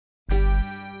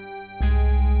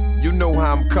You know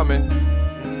how I'm coming.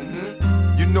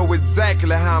 You know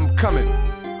exactly how I'm coming.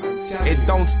 It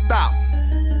don't stop.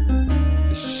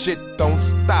 This shit don't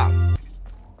stop.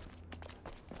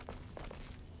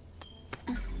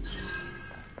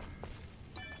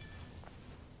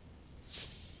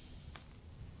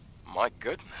 My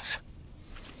goodness.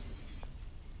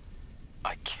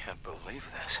 I can't believe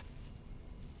this.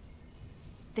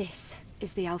 This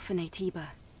is the Alpha Naytiba.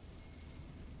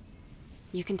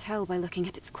 You can tell by looking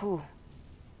at its core.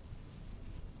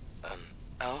 An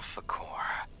alpha core.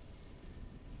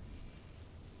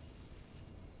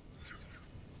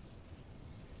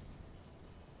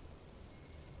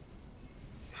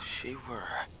 If she were...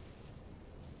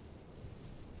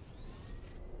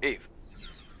 Eve.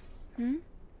 Hmm?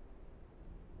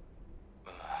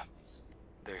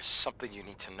 There's something you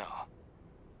need to know.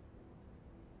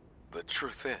 The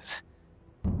truth is...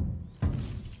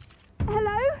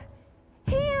 Hello?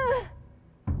 Here!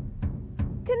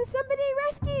 Can somebody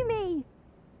rescue me?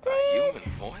 Please? A human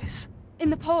voice? In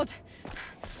the pod!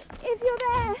 If you're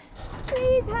there,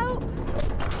 please help!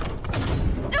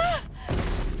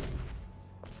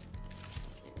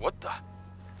 What the?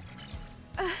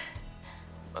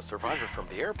 A survivor from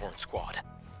the airborne squad.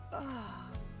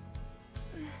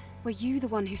 Were you the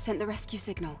one who sent the rescue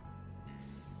signal?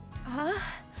 Huh?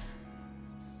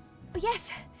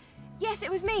 Yes. Yes, it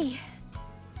was me.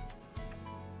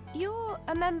 You're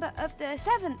a member of the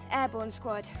 7th Airborne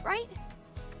Squad, right?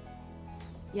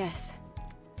 Yes.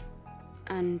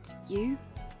 And you?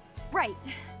 Right.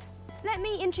 Let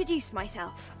me introduce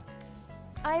myself.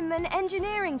 I'm an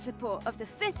engineering support of the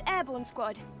 5th Airborne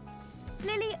Squad.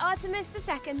 Lily Artemis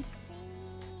II.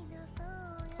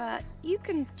 But you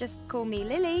can just call me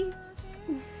Lily.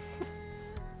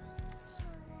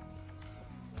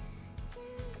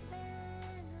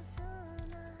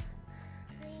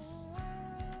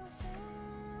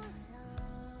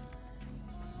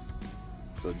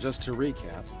 So just to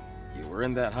recap, you were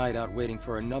in that hideout waiting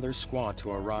for another squad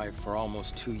to arrive for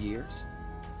almost 2 years?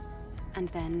 And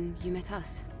then you met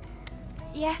us.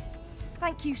 Yes.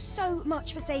 Thank you so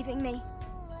much for saving me.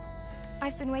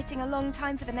 I've been waiting a long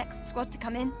time for the next squad to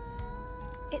come in.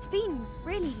 It's been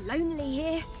really lonely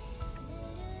here.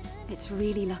 It's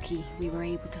really lucky we were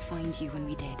able to find you when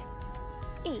we did.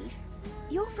 Eve,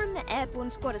 you're from the Airborne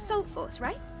Squad Assault Force,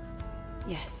 right?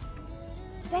 Yes.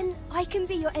 Then I can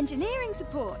be your engineering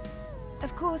support.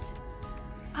 Of course,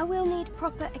 I will need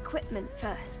proper equipment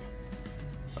first.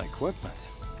 Equipment?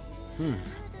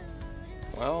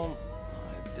 Well,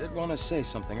 I did want to say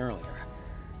something earlier.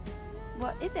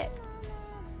 What is it?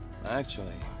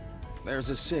 Actually, there's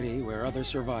a city where other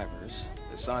survivors,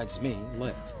 besides me,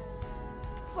 live.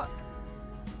 What?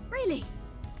 Really?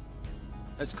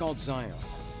 It's called XION,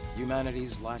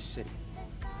 humanity's last city.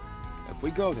 If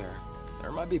we go there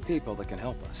might be people that can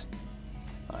help us.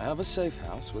 I have a safe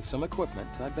house with some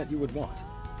equipment I bet you would want.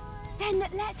 Then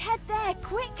let's head there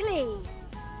quickly!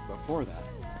 Before that,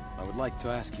 I would like to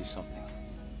ask you something.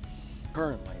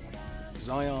 Currently,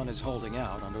 XION is holding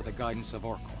out under the guidance of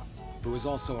Oracle, who is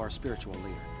also our spiritual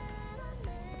leader.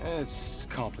 It's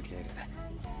complicated.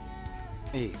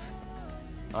 Eve,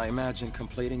 I imagine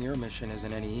completing your mission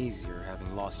isn't any easier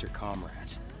having lost your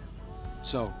comrades.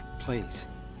 So, please,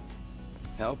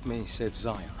 help me save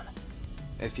XION.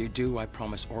 If you do, I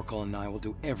promise Oracle and I will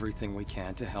do everything we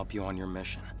can to help you on your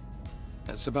mission.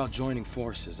 It's about joining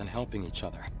forces and helping each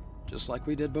other, just like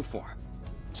we did before.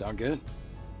 Sound good?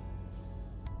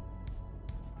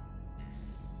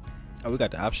 Oh, we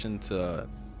got the option to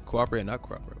cooperate or not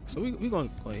cooperate. So we're going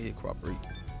to go ahead and cooperate.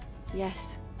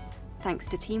 Yes. Thanks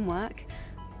to teamwork,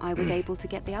 I was able to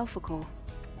get the Alpha Core.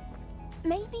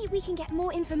 Maybe we can get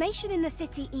more information in the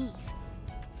city, Eve.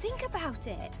 Think about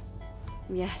it.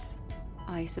 Yes.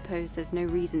 I suppose there's no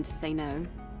reason to say no.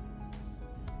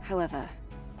 However,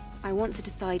 I want to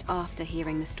decide after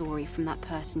hearing the story from that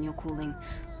person you're calling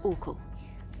Oracle.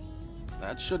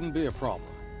 That shouldn't be a problem.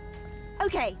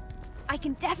 Okay, I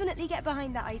can definitely get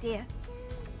behind that idea.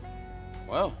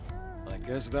 Well, I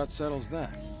guess that settles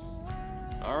that.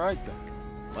 All right then,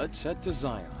 let's head to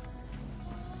XION.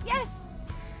 Yes!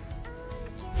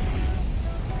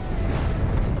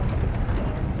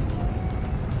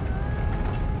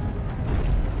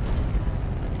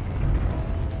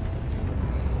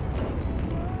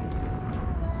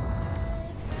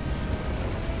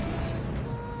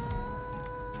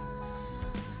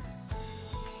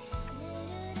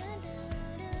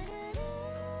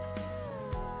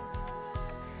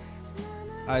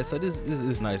 Alright, so this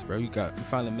is nice, bro. You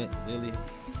finally met Lily. You know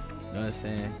what I'm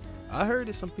saying? I heard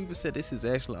that some people said this is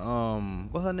actually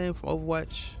what her name from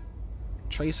Overwatch?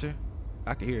 Tracer.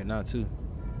 I can hear it now too.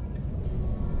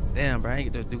 Damn, bro, I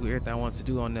ain't get to do everything I wanted to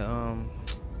do on the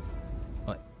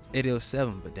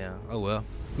 807, but damn, oh well.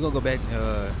 We're gonna go back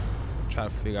and try to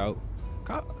figure out.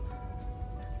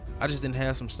 I just didn't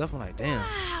have some stuff. I'm like, damn.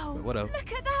 Wow! But what up?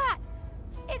 Look at that!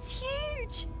 It's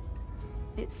huge!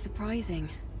 It's surprising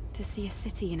to see a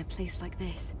city in a place like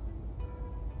this.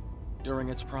 During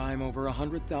its prime, over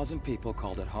 100,000 people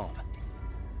called it home.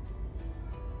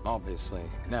 Obviously,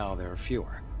 now there are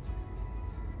fewer.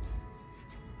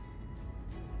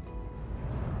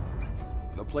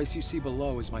 The place you see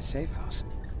below is my safe house.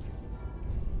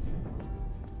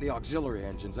 The auxiliary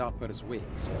engine's output is weak,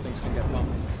 so things can get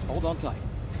bumpy. Hold on tight.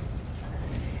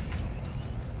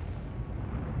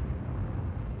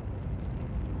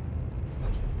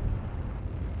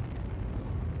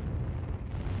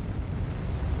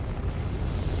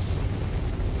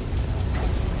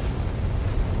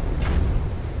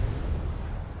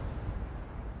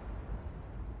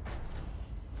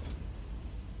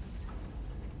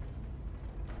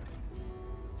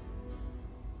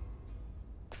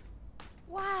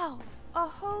 Wow! A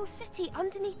whole city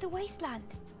underneath the wasteland.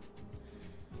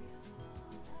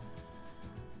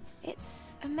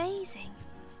 It's amazing.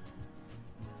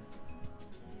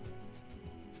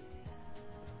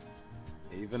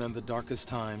 Even in the darkest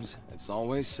times, it's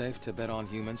always safe to bet on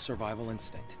human survival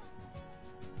instinct.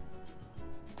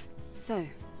 So,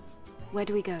 where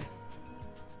do we go?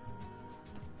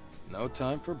 No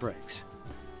time for breaks.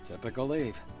 Typical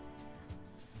Eve.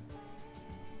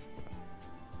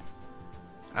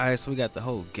 Alright, so we got the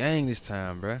whole gang this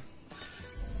time, bruh.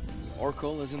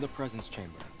 Oracle is in the presence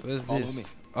chamber. What's Follow this? me.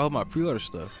 Oh, my pre-order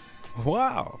stuff.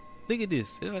 Wow. Look at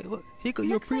this. They're like, look, here go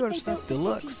your Looks like pre-order they stuff, built the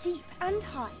deluxe. city deep and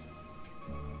high.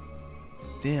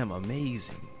 Damn,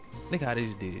 amazing. Look how they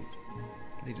just did it.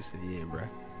 They just said, yeah, bruh.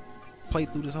 Play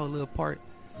through this whole little part,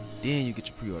 then you get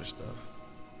your pre-order stuff.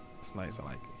 It's nice, I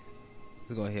like it.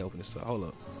 Let's go ahead and open this up. Hold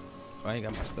up. Oh, I ain't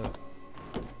got my stuff.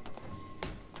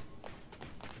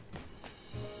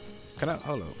 Can I,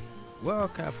 hold up. Well,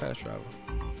 can I fast travel?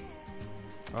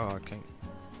 Oh, I can't.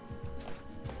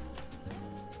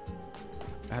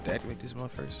 I have to activate this one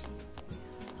first.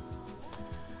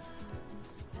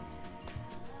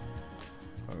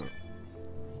 Hold up.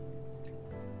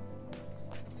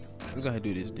 Let's go ahead and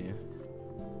do this then.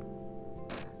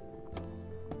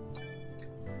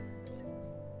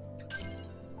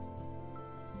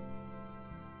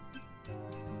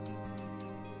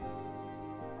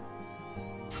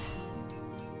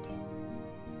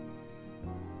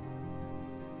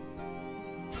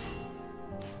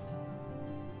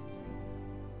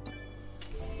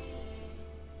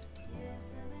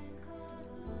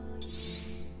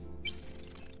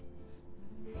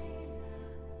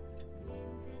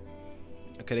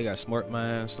 Okay, they got smart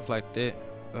mind, stuff like that.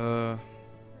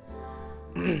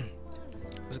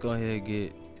 Let's go ahead and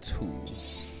get 2.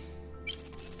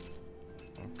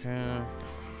 Okay.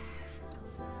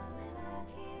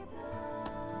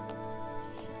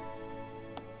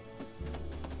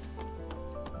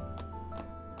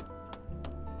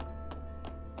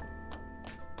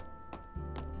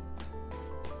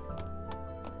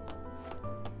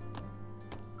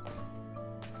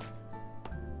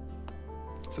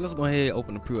 So let's go ahead and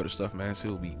open the pre-order stuff, man. See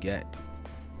what we got.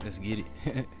 Let's get it.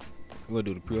 We'll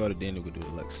do the pre-order, then we'll do the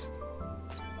Lux.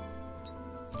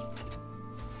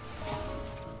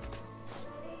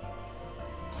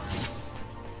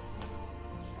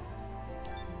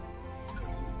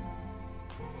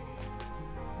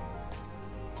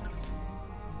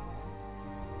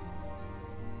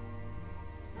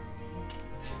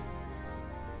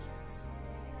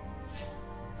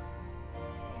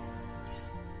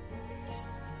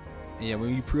 Yeah,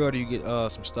 when you pre-order, you get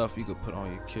some stuff you could put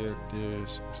on your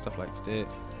characters, stuff like that.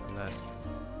 And that.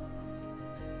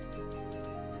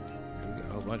 We got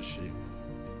a whole bunch of shit.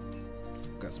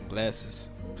 Got some glasses.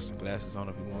 Put some glasses on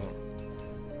if you want.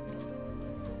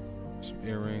 Some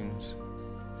earrings.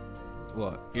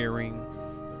 What? Earring.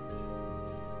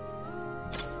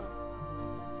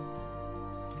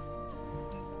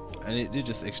 And it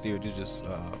just exterior. It's just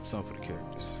something for the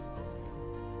characters.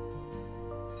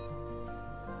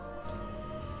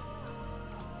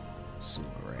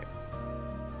 Right.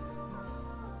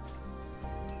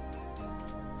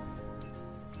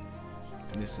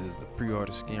 And this is the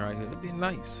pre-order skin right here. It'd be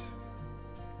nice.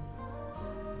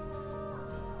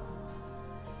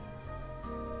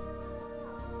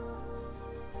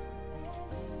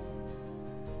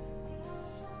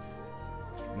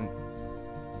 I'm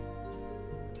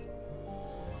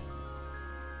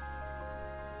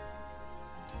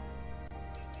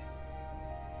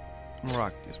gonna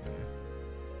rock this, man.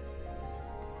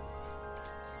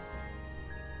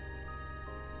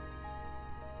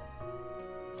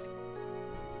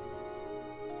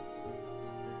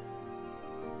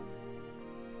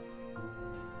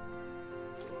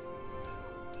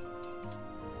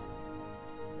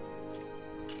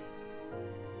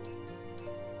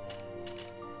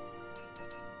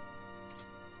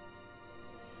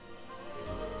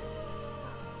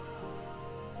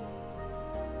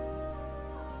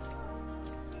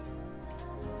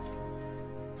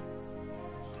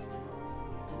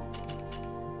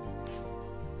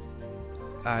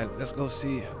 Alright, let's go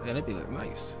see. Yeah, that be look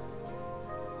nice.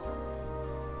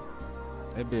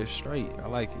 That be straight. I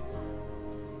like it.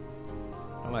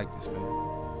 I like this, man.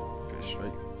 Get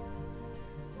straight.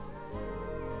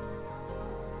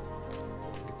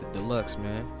 Get the deluxe,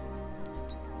 man.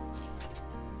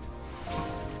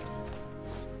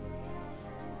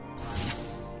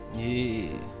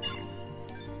 Yeah.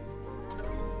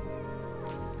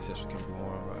 This can be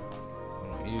worn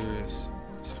on ears,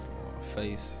 on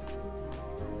face.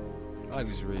 I like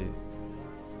this red.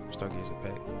 Stargazer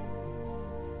pack.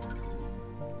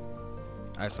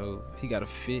 Alright, so he got a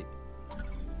fit.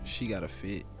 She got a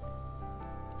fit.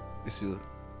 This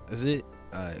is it?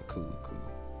 Alright, cool.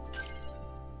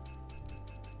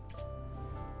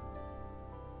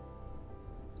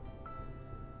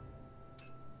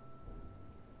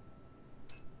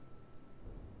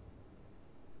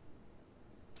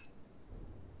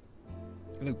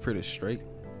 They look pretty straight.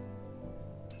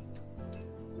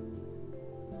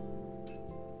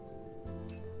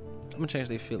 I'm gonna change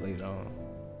their fit later on.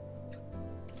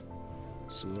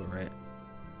 Sewer rat.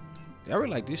 Yeah, I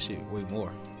really like this shit way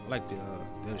more. I like the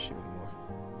other shit way more.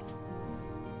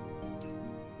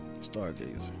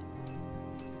 Stargazer.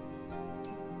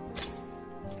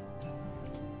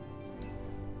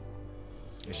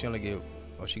 Yeah, she only get.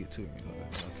 Oh, she get 2.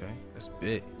 Okay, that's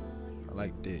big. I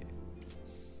like that.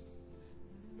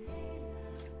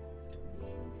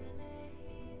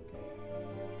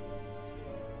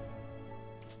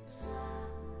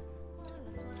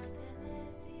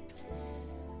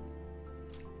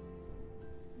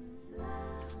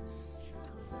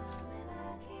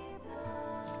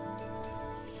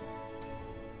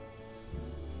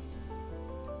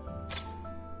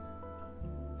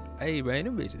 Hey man,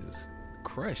 them bitches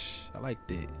crush. I like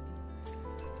that.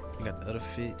 You got the other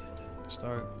fit.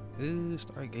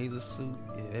 Stargazer suit.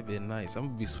 Yeah, that be nice. I'm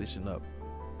gonna be switching up.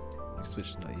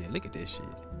 Yeah, look at that shit.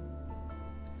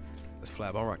 Let's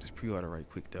fly. I'll rock this pre-order right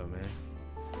quick though, man.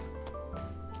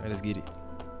 Alright, let's get it.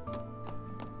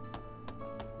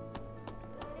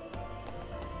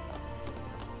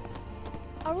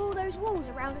 Are all those walls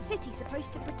around the city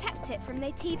supposed to protect it from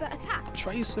Naytiba attack?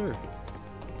 Tracer.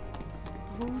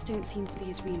 The walls don't seem to be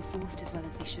as reinforced as well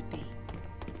as they should be.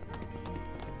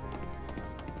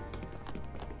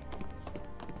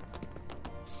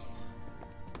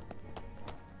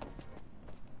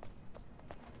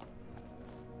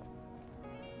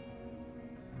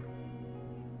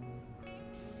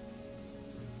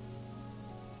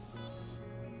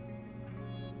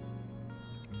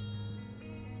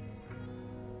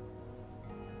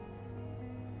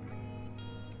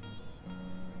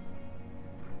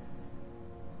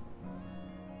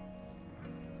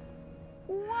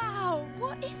 Wow,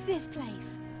 what is this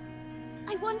place?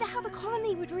 I wonder how the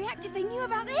colony would react if they knew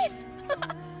about this.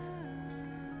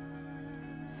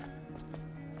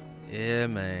 Yeah,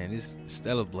 man, this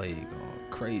Stellar Blade going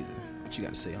crazy. What you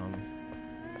got to say, homie?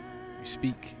 You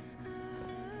speak.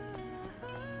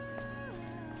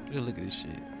 Just look at this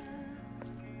shit.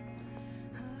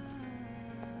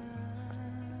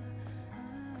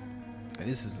 And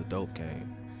this is the dope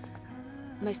game.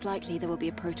 Most likely there will be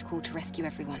a protocol to rescue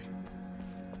everyone.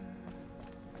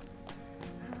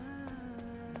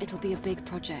 It'll be a big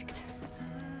project.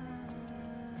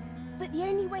 But the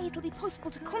only way it'll be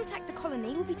possible to contact the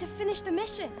colony will be to finish the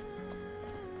mission.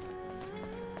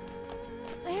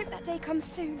 I hope that day comes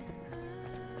soon.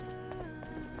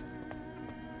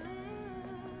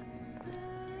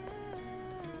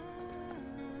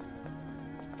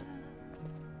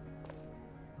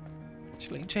 She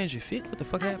like, you changed your fit? What the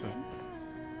fuck happened?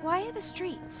 Why are the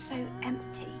streets so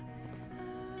empty?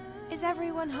 Is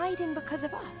everyone hiding because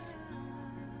of us?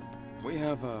 We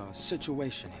have a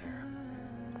situation here.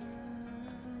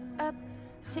 A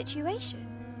situation?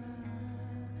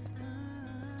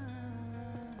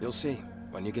 You'll see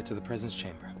when you get to the presence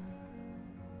chamber.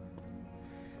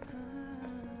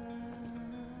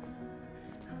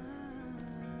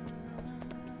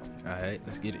 Alright,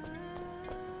 let's get it.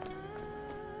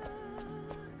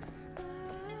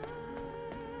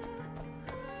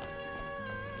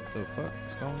 What the fuck?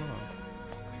 What's going on?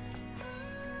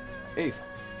 Eve,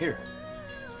 here.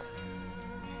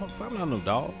 I'm not no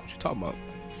dog. What you talking about?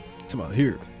 Talking about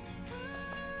here.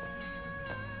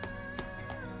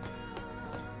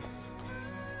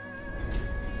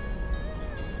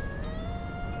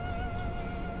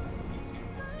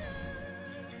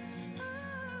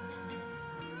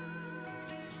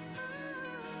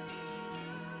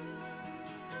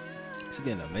 It's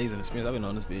been an amazing experience. I've been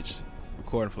on this bitch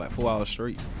recording for like 4 hours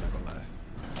straight. Not gonna lie.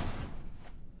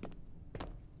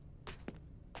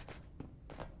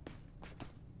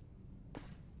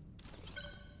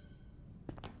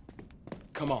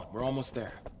 Come on, we're almost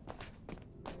there.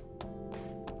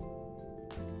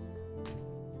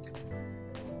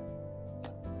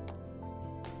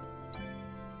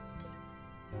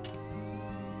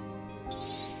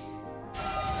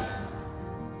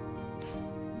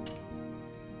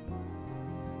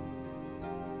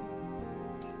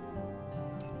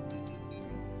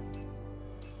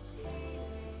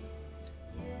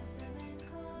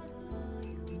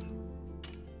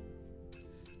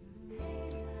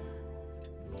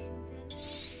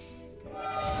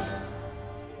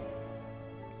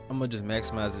 I'm gonna just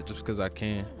maximize it just because I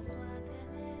can.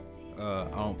 I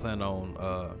don't plan on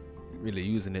really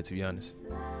using it, to be honest.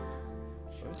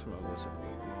 Turn my voice up.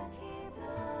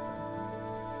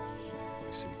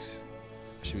 6.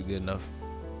 That should be good enough.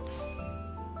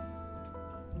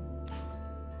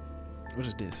 What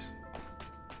is this?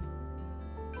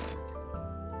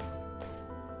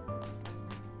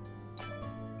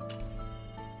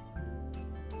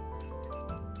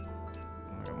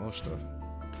 I got more stuff.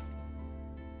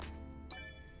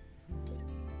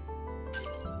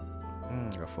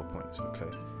 I got 4 points, okay.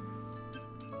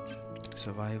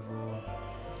 Survival.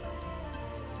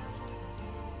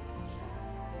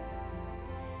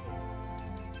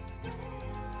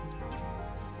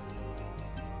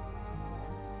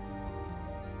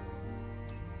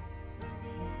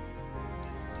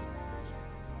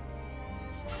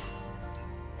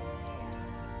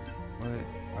 What?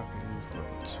 Okay, move for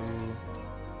 2.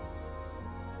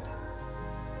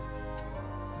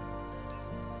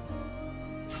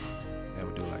 Yeah,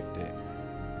 we do like that.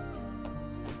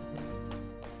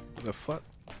 What the fuck?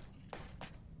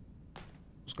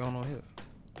 What's going on here?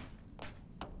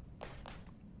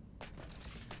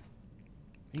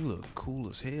 You look cool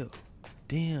as hell.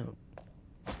 Damn.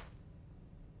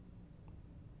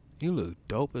 You look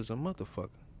dope as a motherfucker.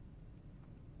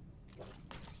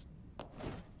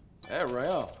 Hey,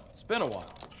 Rael. It's been a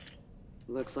while.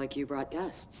 Looks like you brought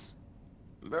guests.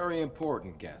 Very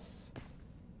important guests.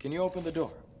 Can you open the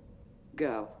door?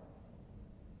 Go.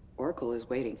 Oracle is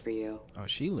waiting for you. Oh,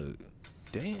 she look.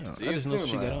 Damn. See I you just know soon,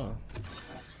 she got Rael. on.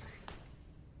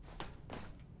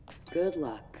 Good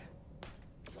luck.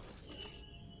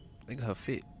 Look at her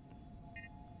fit.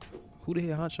 Who the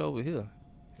hell honcho over here?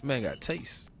 Man got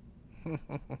taste.